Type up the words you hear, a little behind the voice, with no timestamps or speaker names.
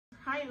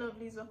Hi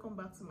lovelies, welcome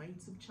back to my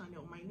YouTube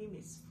channel. My name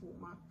is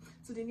Fuma.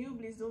 To the new,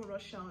 please don't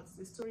rush out.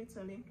 The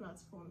storytelling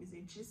platform is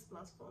a gist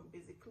platform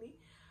basically,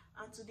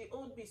 and to the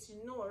old beast,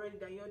 you know already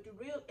that you're the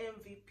real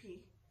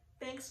MVP.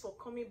 Thanks for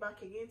coming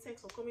back again. Thanks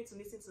for coming to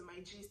listen to my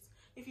gist.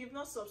 If you've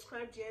not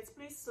subscribed yet,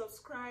 please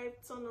subscribe,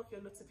 turn off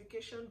your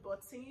notification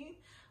button,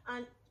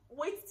 and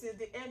wait till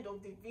the end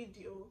of the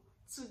video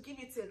to give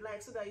it a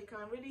like so that you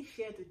can really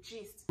hear the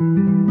gist.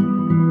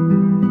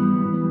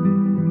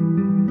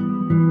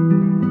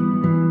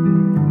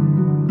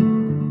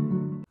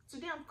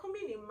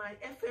 My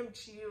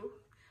FMGO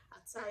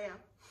attire.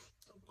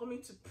 I'm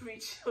coming to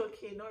preach.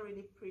 Okay, not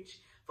really preach.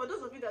 For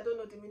those of you that don't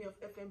know the meaning of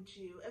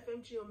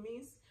FMGO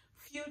means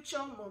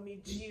future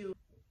mommy Gio.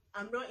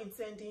 I'm not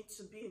intending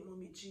to be a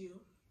mommy Gio.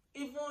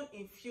 Even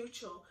in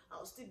future,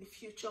 I'll still be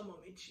future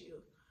mommy Gio.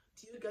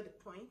 Do you get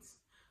the point?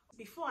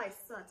 Before I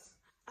start,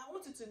 I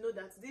want you to know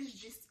that this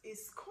gist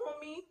is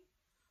coming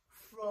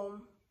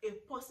from a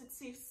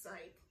positive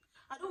side.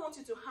 I don't want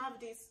you to have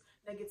this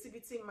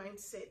negativity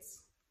mindset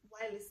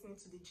while listening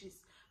to the gist.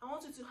 I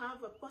want you to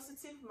have a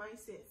positive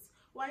mindset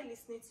while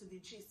listening to the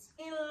gist.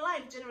 In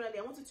life, generally,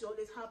 I want you to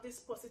always have this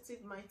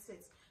positive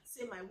mindset.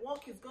 Say, my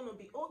work is going to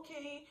be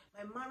okay,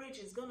 my marriage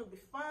is going to be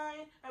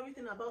fine,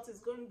 everything about it is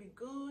going to be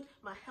good,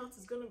 my health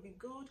is going to be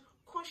good.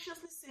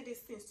 Consciously say these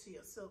things to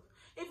yourself.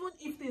 Even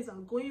if things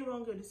are going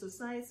wrong in the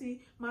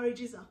society,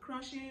 marriages are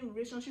crashing,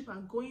 relationships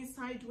are going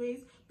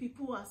sideways,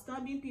 people are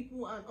stabbing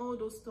people and all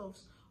those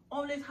stuffs,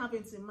 always have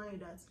it in mind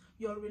that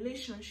your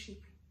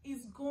relationship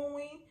is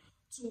going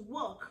to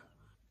work.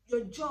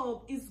 Your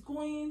job is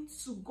going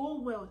to go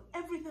well.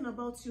 Everything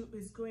about you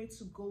is going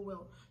to go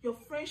well. Your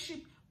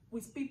friendship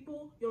with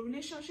people, your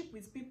relationship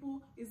with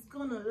people is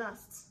gonna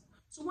last.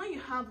 So when you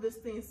have these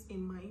things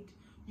in mind,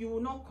 you will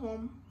not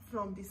come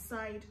from the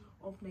side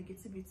of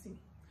negativity.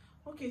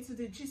 Okay, to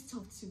the gist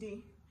of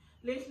today.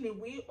 Lately,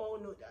 we all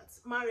know that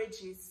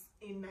marriages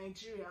in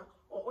Nigeria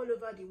or all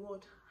over the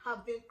world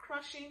have been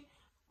crashing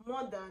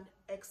more than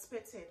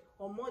expected,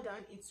 or more than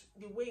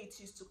the way it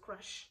used to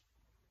crash.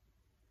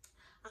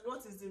 And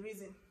what is the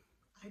reason?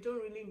 I don't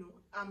really know.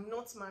 I'm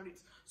not married,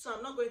 so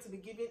I'm not going to be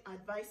giving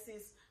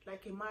advices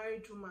like a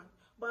married woman,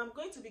 but I'm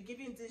going to be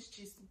giving this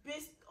gist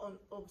based on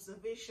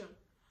observation.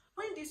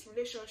 When this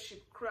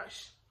relationship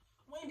crash,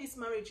 when these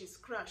marriages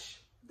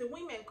crash, the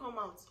women come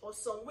out, or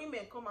some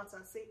women come out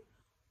and say,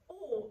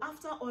 oh,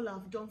 after all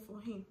I've done for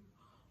him,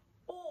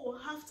 oh,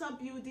 after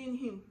building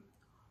him,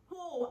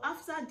 oh,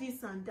 after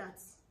this and that.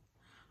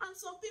 And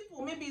some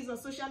people, maybe it's on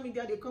social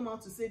media, they come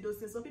out to say those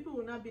things. Some people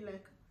will not be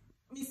like,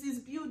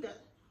 Mrs. Builder,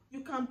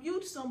 you can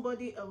build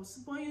somebody else,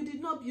 but you did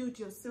not build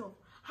yourself.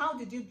 How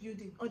did you build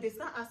him? Or they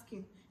start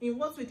asking, in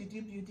what way did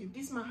you build him?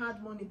 This man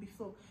had money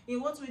before. In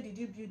what way did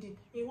you build him?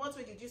 In what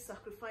way did you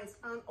sacrifice?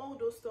 And all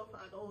those stuff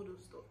and all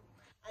those stuff.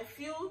 I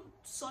feel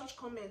such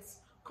comments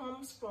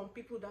comes from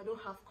people that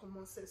don't have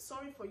common sense.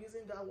 Sorry for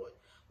using that word.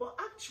 But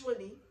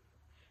actually,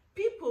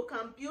 people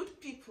can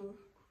build people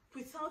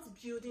without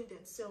building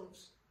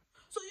themselves.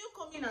 So you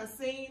come in and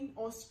saying,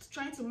 or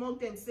trying to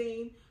mock them,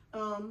 saying,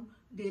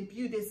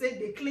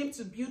 they claim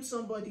to build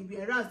somebody,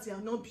 whereas they are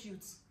not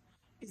built.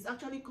 It's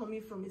actually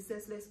coming from a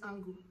senseless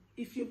angle.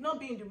 If you've not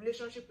been in the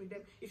relationship with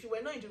them, if you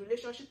were not in the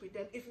relationship with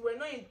them, if you were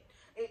not in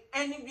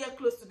anywhere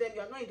close to them,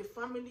 you are not in the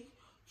family,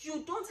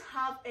 you don't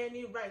have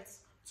any right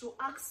to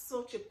ask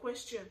such a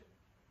question.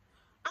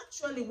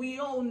 Actually, we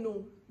all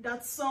know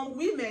that some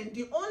women,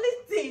 the only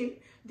thing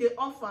they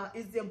offer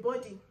is their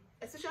body,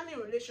 especially in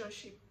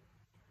relationship.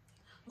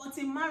 But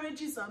in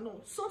marriages are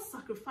not. Some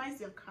sacrifice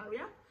their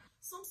career,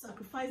 some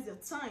sacrifice their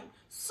time,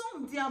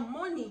 some their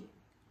money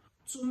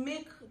to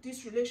make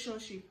this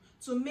relationship,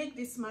 to make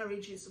these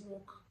marriages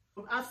work.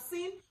 I've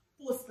seen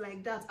posts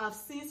like that, I've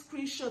seen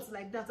screenshots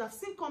like that, I've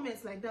seen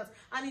comments like that,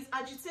 and it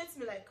agitates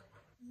me like,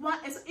 why?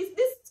 If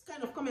this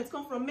kind of comments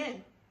come from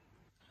men,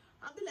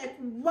 I'll be like,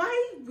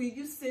 why will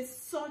you say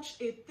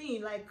such a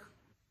thing? Like,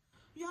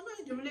 you are not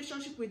in the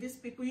relationship with these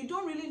people. You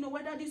don't really know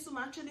whether this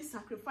woman actually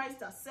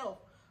sacrificed herself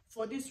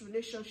for this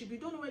relationship. You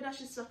don't know whether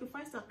she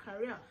sacrificed her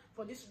career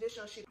for this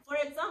relationship. For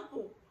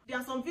example, there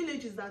are some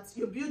villages that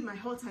you build my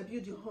hut, I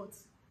build your hut.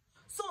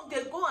 Some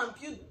they go and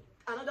build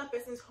another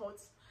person's hut,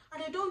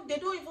 and they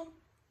don't even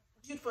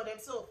build for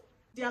themselves.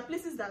 There are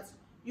places that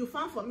you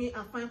farm for me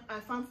and I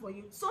farm for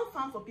you. Some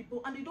farm for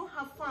people, and they don't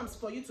have farms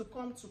for you to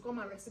come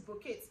and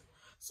reciprocate.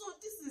 So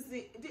this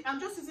is I'm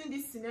just using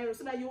this scenario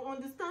so that you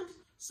understand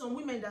some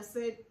women that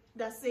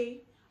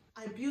say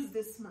I built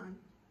this man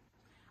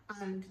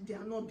and they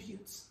are not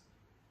built.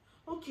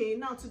 Okay,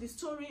 now to the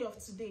story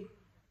of today.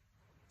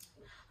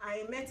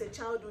 I met a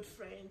childhood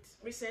friend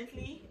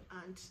recently,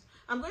 and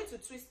I'm going to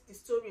twist the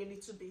story a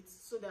little bit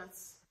so that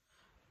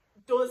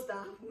those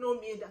that know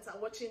me that are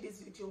watching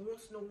this video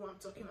won't know who I'm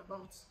talking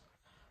about.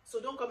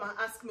 So don't come and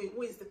ask me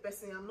who is the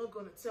person. I'm not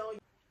going to tell you.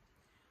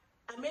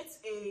 I met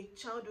a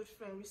childhood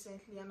friend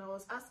recently, and I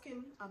was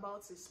asking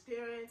about his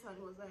parents, and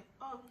he was like,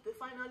 oh, they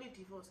finally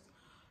divorced.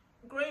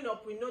 Growing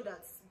up, we know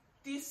that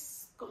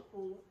this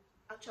couple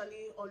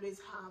actually always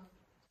have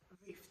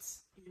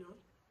rifts, you know.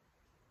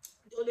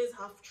 They always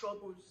have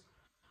troubles.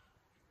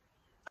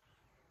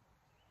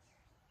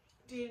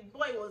 The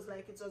boy was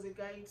like, it was a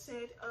guy, he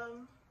said,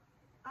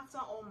 after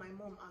all my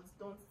mom has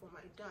done for my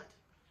dad,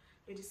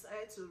 they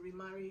decided to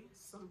remarry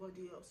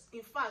somebody else.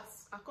 In fact,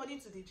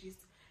 according to the gist,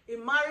 he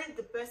married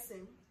the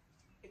person.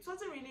 It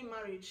wasn't really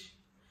marriage.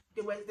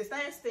 They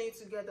started staying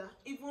together,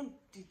 even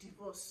the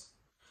divorce.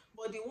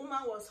 But the woman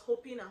was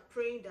hoping and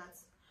praying that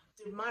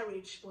the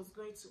marriage was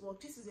going to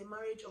work. This is a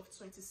marriage of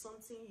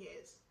 20-something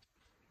years.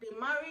 They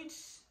married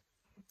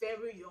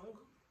very young.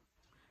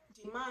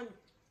 The man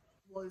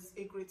was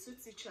a grade 2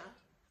 teacher,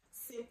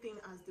 same thing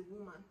as the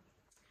woman.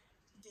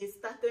 They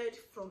started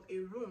from a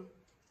room.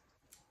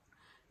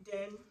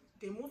 Then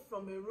they moved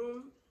from a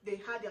room. They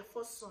had their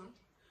first son.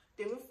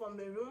 They moved from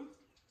a room.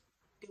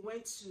 They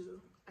went to,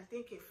 I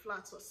think, a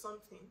flat or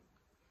something.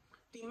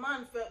 The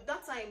man felt,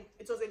 that time,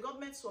 it was a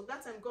government work.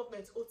 That time,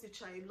 government owed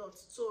teacher a lot.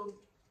 So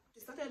they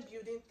started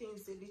building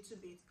things a little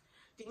bit.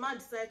 The man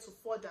decided to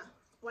further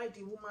while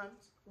the woman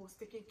was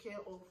taking care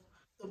of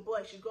the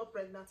boy. She got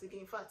pregnant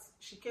again. In fact,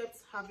 she kept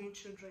having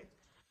children.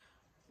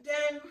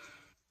 Then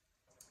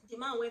the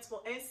man went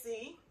for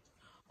NCE.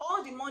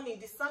 All the money,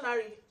 the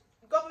salary,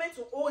 government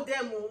will owe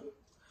them.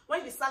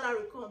 When the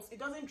salary comes, it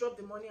doesn't drop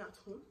the money at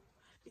home.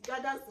 He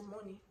gathers the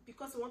money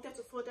because he wanted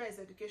to further his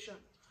education.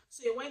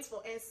 So he went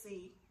for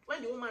NCE.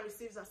 When the woman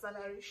receives her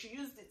salary, she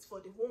used it for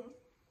the home.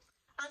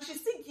 And she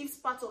still gives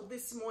part of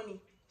this money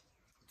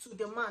to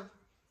the man.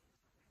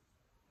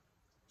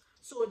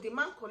 So the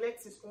man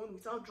collects his own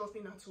without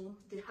dropping at home.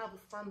 They have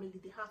a family,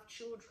 they have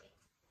children.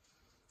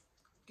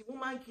 The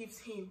woman gives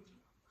him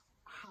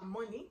her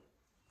money.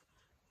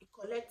 He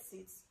collects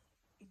it.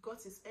 He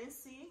got his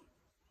NCE.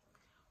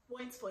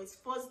 Went for his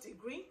first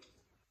degree.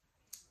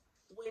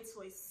 Went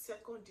for his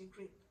second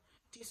degree.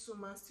 This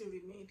woman still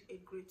remained a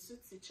grade 2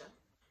 teacher,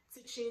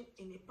 teaching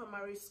in a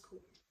primary school.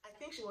 I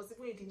think she was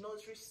even in the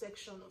nursery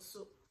section or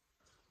so,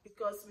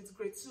 because with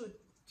grade 2,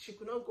 she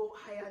could not go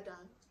higher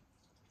than,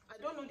 I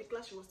don't know the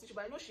class she was teaching,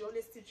 but I know she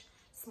always teach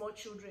small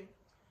children.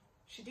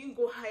 She didn't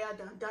go higher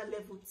than that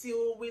level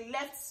till we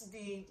left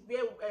the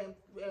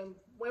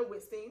where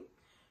we're staying.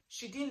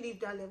 She didn't leave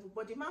that level,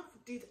 but the man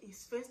did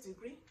his first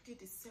degree,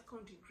 did his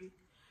second degree,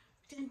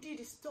 then did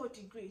his third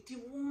degree. The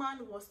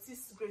woman was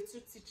this grade 2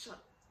 teacher.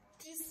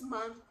 This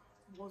man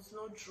was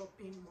not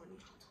dropping money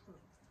at home.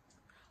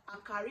 Her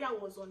career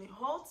was on a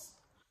halt.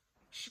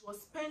 She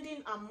was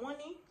spending her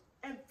money,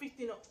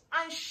 everything.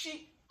 And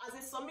she, as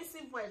a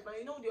submissive wife, and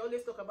you know they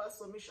always talk about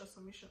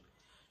submission.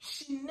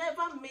 She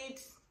never made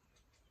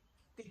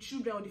the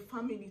children or the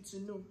family to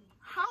know.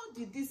 How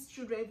did these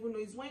children even know?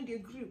 Is when they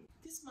grew.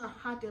 This man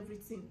had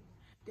everything.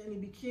 Then he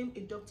became a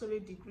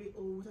doctorate degree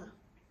holder.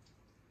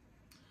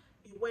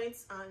 He went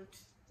and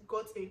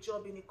got a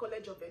job in a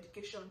college of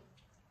education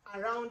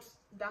around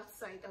that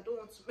side. I don't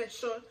want to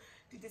mention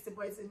the distance,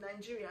 but it's in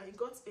Nigeria. He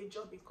got a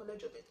job in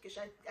college of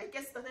education. I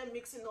guess started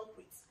mixing up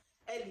with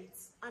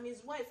elites, and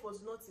his wife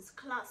was not his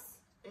class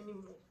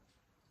anymore.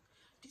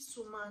 This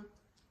woman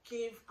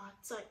gave her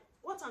time.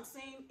 What I'm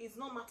saying is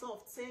not matter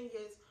of 10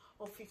 years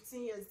or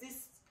 15 years.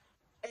 This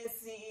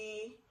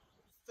NCE,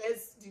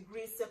 first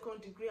degree,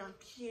 second degree, and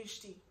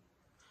PhD.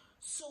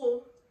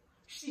 So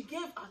she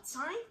gave her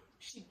time,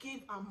 she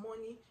gave her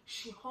money,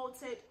 she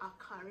halted her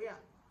career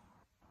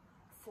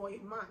for a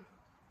man.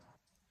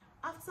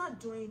 After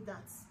doing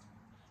that,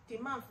 the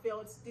man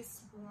felt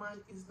this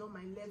woman is not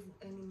my level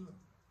anymore.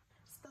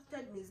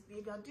 Started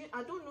misbehaving.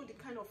 I don't know the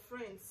kind of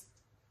friends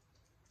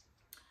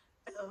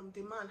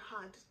the man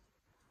had.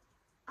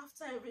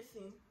 After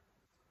everything,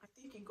 I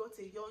think he got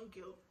a young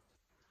girl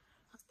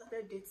and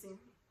started dating.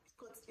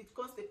 It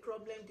caused a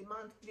problem.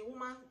 The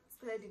woman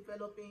started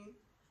developing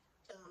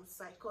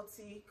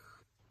psychotic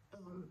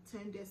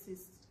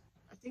tendencies.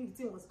 I think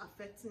the thing was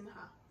affecting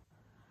her.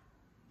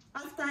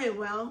 After a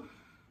while,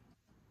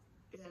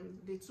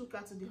 they took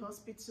her to the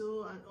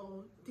hospital and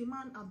all. The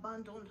man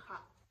abandoned her.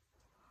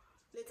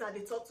 Later,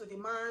 they talked to the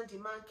man. The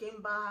man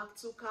came back,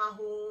 took her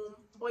home,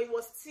 but he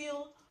was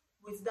still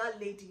with that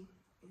lady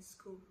in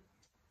school.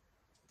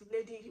 The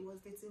lady he was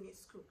dating in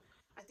school.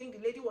 I think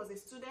the lady was a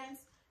student.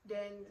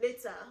 Then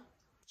later,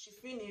 she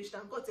finished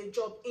and got a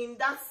job in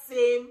that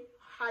same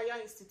higher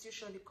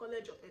institution, the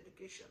College of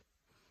Education.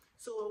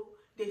 So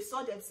they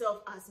saw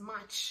themselves as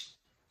match.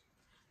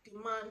 The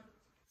man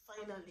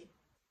finally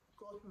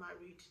got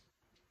married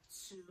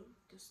to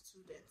the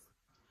student.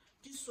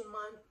 This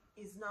woman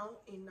is now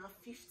in her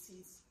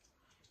 50s.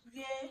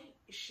 Where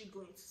is she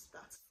going to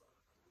start from?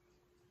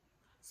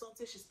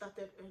 Something she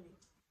started early.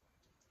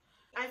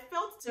 I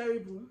felt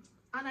terrible,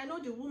 and I know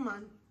the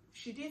woman,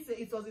 she didn't say,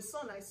 it was the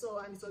son I saw,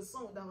 and it was the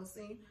son that was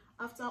saying,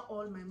 after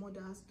all my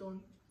mother has done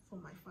for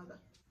my father.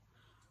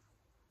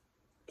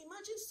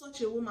 Imagine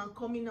such a woman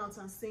coming out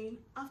and saying,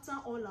 after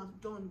all I've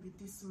done with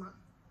this man.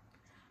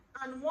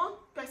 And one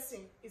person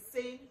is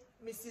saying,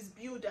 Mrs.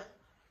 Builder,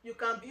 you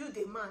can build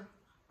a man,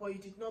 but you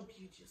did not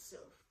build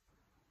yourself.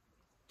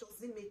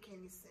 Doesn't make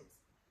any sense.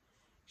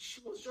 She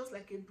was just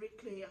like a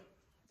bricklayer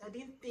that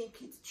didn't think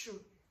it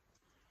through.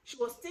 She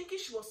was thinking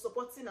she was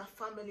supporting her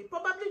family.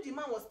 Probably the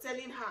man was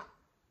telling her,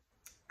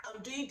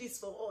 I'm doing this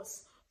for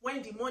us,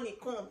 When the money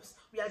comes,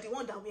 we are the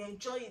one that we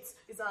enjoy it.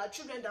 It's our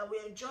children that we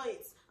enjoy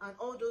it, and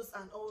all those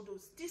and all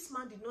those. This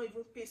man did not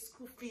even pay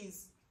school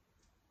fees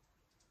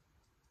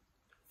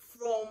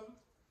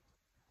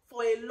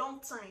for a long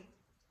time,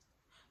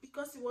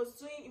 because he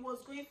was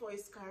going for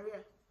his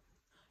career.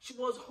 She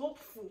was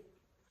hopeful,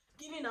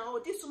 giving her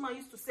all. This woman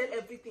used to sell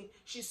everything.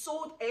 She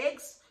sold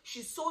eggs,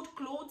 she sold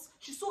clothes,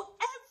 she sold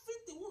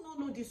everything. Who don't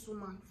know this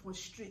woman for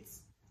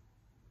streets?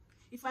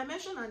 If I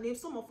mention her name,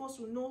 some of us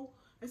will know,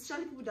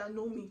 especially people that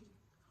know me,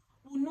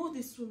 will know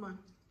this woman.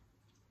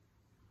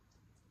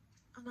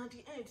 And at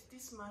the end,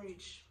 this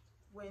marriage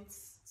went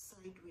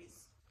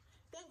sideways.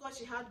 Thank God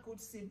she had good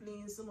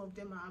siblings. Some of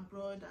them are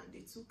abroad and they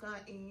took her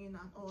in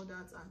and all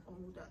that and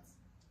all that.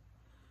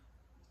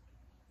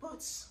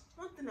 But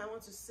one thing I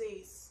want to say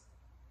is,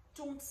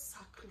 don't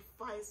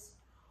sacrifice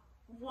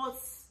what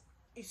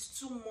is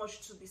too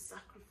much to be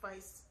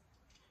sacrificed.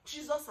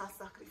 Jesus has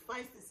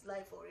sacrificed his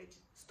life already.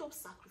 Stop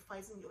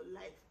sacrificing your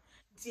life,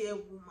 dear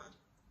woman.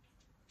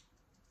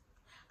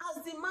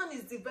 As the man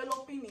is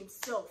developing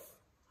himself,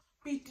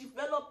 be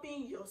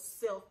developing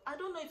yourself. I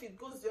don't know if it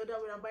goes the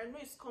other way around, but I know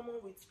it's common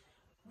with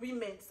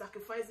women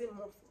sacrificing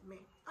more for men.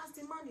 As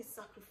the man is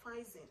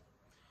sacrificing,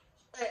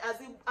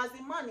 as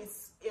the man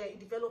is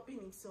developing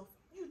himself,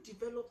 you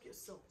develop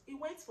yourself. He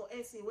went for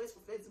NC, he went for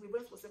first degree, he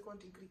went for second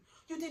degree.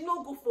 You did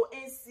not go for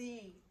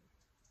NC.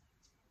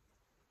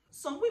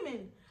 Some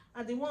women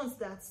are the ones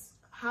that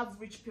have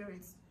rich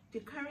parents. They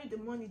carry the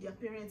money their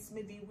parents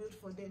maybe willed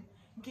for them,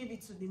 give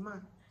it to the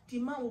man. The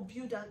man will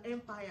build an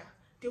empire.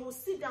 They will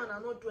sit down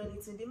and not do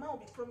anything. The man will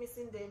be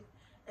promising them,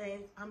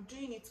 I'm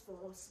doing it for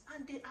us.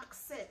 And they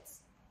accept.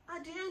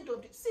 At the end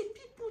of it, see,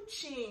 people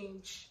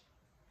change.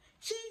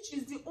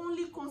 Change is the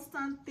only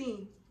constant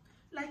thing.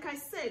 Like I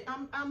said,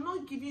 I'm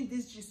not giving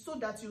this gist so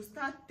that you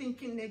start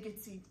thinking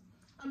negative.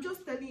 I'm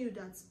just telling you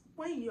that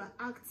when you are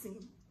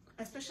acting,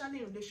 especially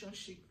in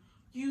relationship,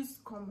 use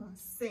common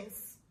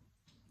sense.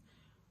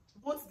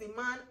 Both the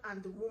man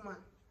and the woman.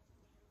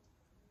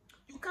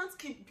 You can't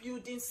keep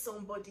building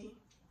somebody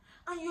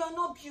and you are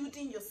not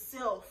building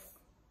yourself.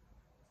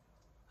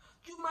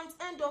 You might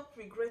end up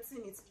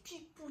regretting it.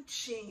 People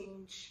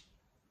change.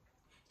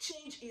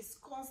 Change is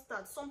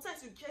constant.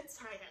 Sometimes you get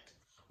tired.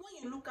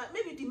 When you look at,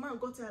 maybe the man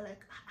got there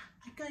like,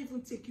 I can't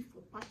even take you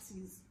for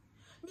parties.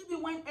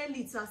 Maybe when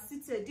elites are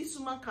seated, this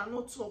woman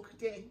cannot talk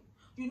then.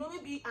 You know,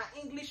 maybe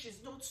her English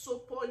is not so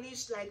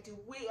polished like the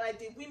way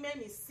the women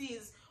he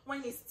sees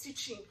when he's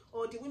teaching,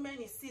 or the women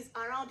he sees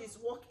around his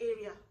work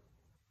area.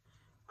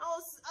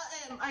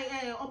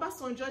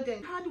 Obasanjo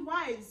then had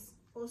wives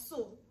or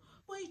so,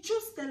 but he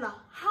just tell her,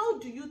 how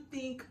do you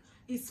think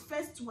his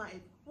first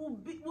wife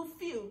will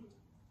feel?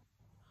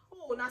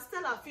 Oh, now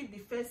Stella feel the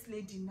first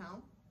lady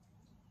now.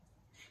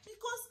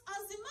 Because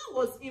as the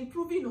man was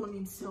improving on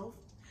himself,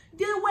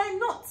 they were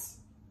not.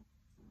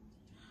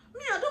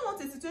 Me, I don't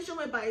want a situation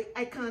whereby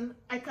I can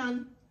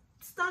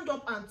stand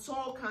up and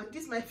talk, and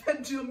this my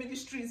FMGO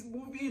ministry is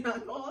moving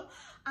and all,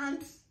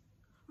 and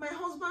my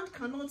husband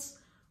cannot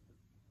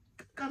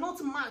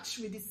match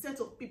with the set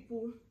of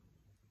people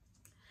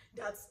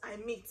that I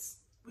meet,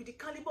 with the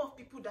caliber of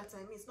people that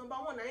I meet. Number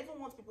one, I even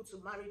want people to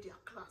marry their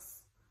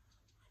class.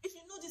 If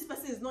you know this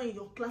person is not in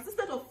your class,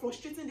 instead of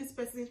frustrating this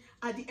person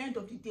at the end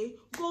of the day,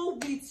 go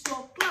with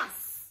your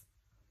class.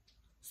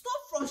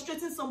 Stop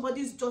frustrating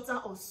somebody's daughter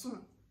or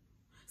son.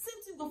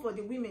 Same thing go for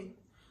the women.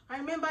 I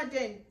remember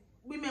then,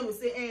 women will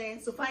say,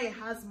 Sophia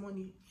has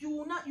money.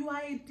 You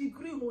are a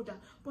degree holder,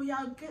 but you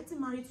are getting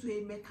married to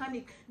a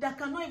mechanic that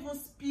cannot even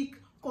speak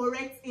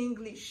correct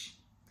English.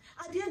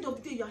 At the end of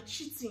the day, you are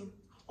cheating.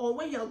 Or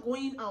when you are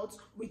going out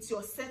with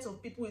your set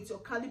of people, with your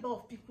caliber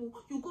of people,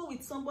 you go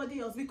with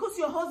somebody else because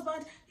your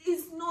husband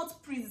is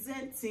not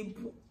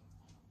presentable.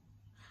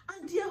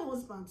 And dear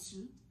husband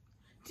too,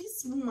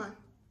 this woman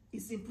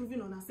is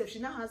improving on herself. She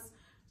now has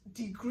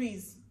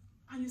degrees.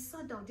 And you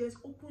sat down, there's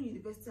open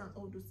university and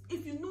all those.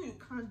 If you know you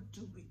can't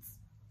do it,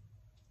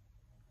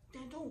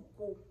 then don't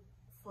go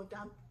for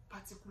that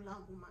particular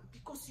woman,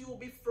 because you will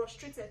be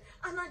frustrated.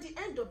 And at the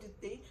end of the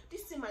day,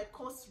 this thing might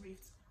cause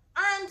rift.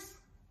 And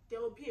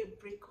there will be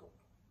a breakup.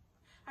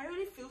 I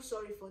really feel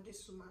sorry for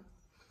this woman.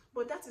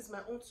 But that is my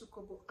own 2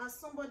 kobo. As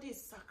somebody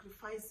is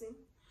sacrificing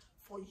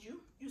for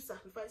you, you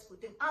sacrifice for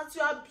them. As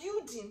you are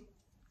building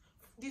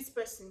this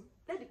person,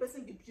 let the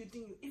person be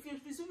building you. If you're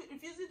refusing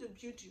to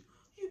build you,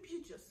 you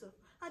build yourself.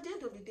 At the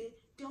end of the day,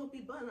 there will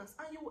be balance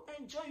and you will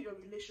enjoy your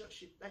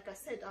relationship. Like I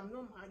said, I'm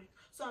not married,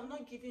 so I'm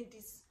not giving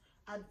this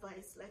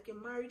advice like a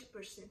married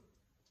person.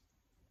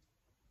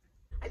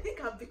 I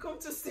think I've become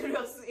too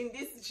serious in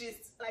this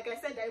gist. Like I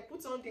said, I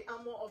put on the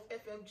armor of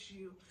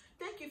FMGU.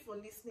 Thank you for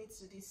listening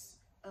to this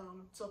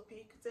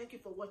topic. Thank you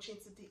for watching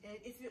to the end.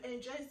 If you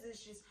enjoyed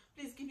this gist,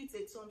 please give it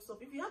a thumbs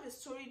up. If you have a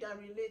story that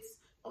relates,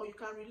 or you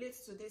can relate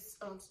to this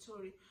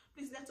story,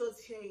 please let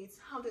us hear it.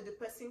 How did the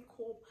person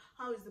cope?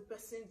 How is the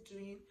person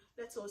doing?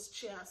 Let us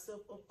cheer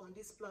ourselves up on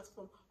this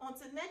platform.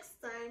 Until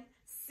next time,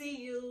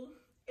 see you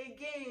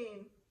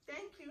again.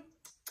 Thank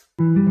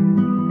you.